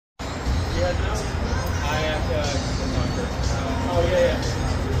I have to monitor. Oh, yeah.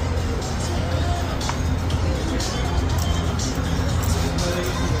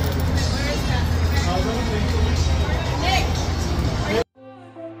 Nick!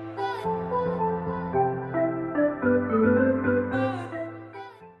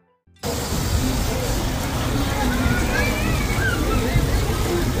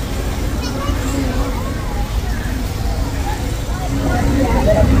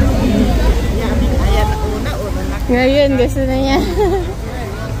 Ngayon, gusto na niya.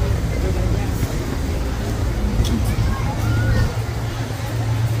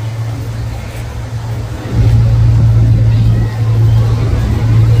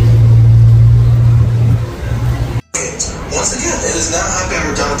 Once again, it is now happy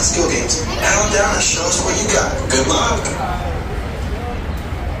we're done with the skill games. Add them down and show us what you got. Good luck.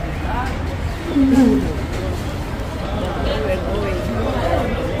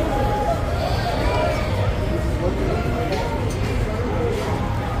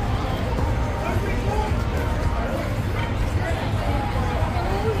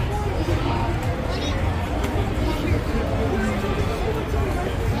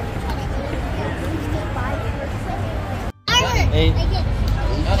 Eight.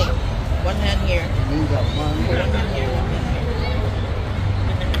 One hand here. You got one. One hand here.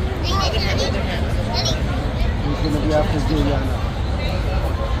 Other hand, other hand. He's going to be after Juliana.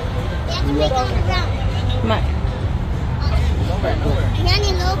 Nowhere.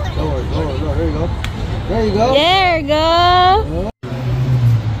 Lower. There you go. There you go. There you go.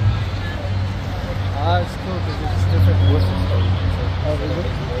 It's cool because it's different whistles. Oh, is it?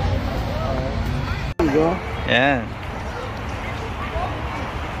 Alright. There you go. Yeah.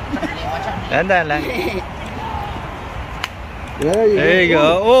 Dandan lang. There you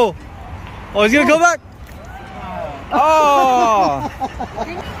go. Oh! Oh, he's gonna go back! Oh!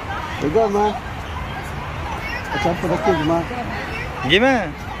 There you go, man. Watch out for the kids, man. Give me.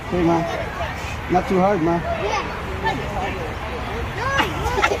 Okay, man. Not too hard, man.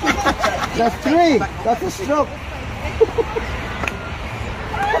 That's 3. That's a stroke.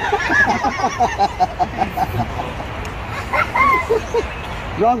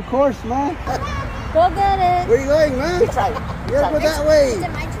 Wrong course, man. Go get it. Where are you going, man? Try. You gotta go that way. Is it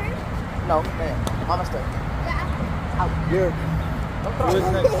my turn? No, there. Mama's turn. Here. Don't throw.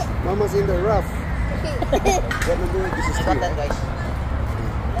 Mama's in the rough. What to do? This is Stop that, guys.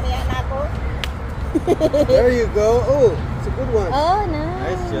 There you go. Oh, it's a good one. Oh, nice.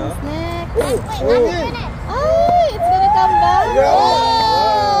 Nice job. Next. Oh. Oh, it's gonna come back.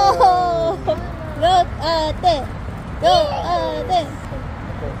 Yeah. Oh. Look at it. Look at it.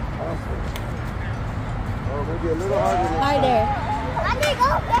 Oh, maybe a little harder. Harder.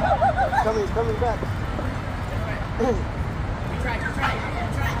 It's coming back.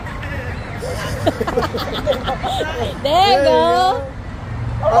 There you go.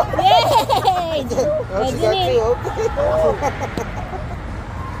 Yay! Oh, she got 2. Okay.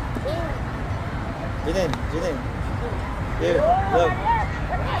 Jinin. Here, look.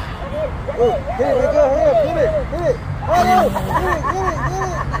 Oh, here we go. Here, hit it. Oh,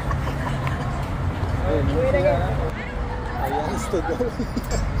 get it. Ayan, still going.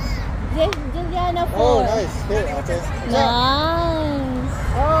 Juliana 4. Oh, nice. Here, okay. Nice.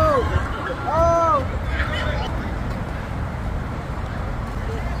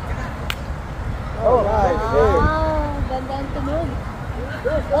 Oh, nice. Here. Wow, gandang tunog.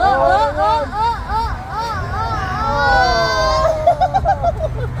 Oh.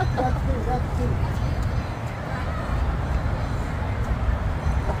 That's two.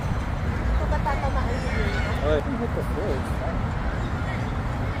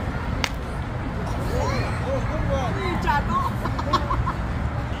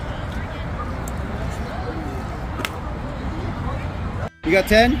 You got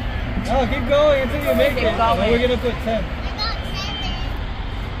 10? Oh, keep going until you make it. We're gonna put 10.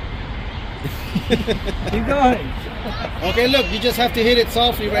 Keep going. Okay, look, you just have to hit it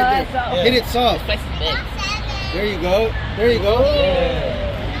softly right there. Yeah. Hit it soft. Place is big. There you go. There you go. Yeah.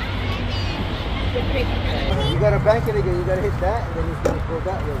 You gotta bank it again. You gotta hit that, and then it's gonna go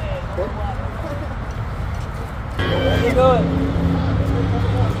that way. Okay? Keep going.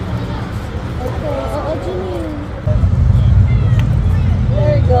 Oh, Jimmy.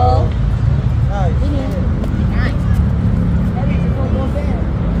 There you go. Nice.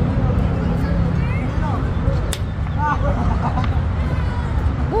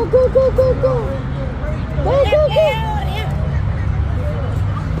 Go.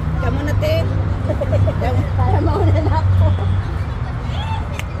 Kamu nanti. Para mauna na ako.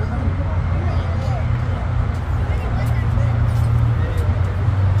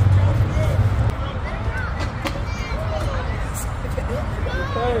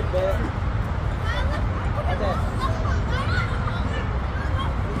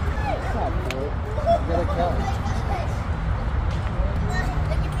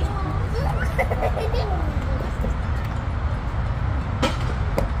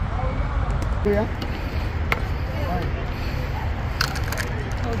 Kuya?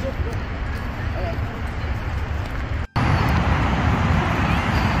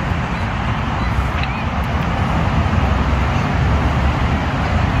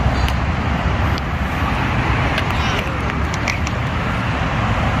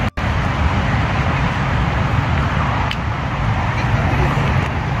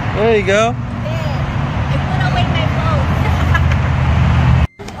 There you go. I put away my phone.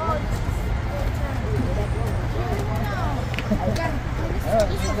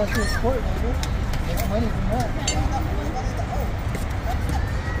 That's your sport, nigga. Make money from that.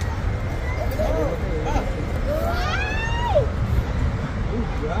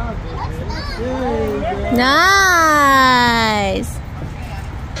 Nice.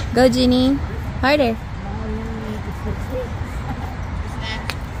 Go, Ginny. Harder.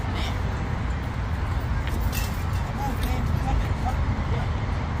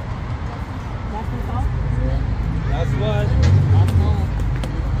 Last one.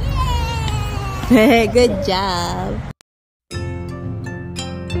 Good job.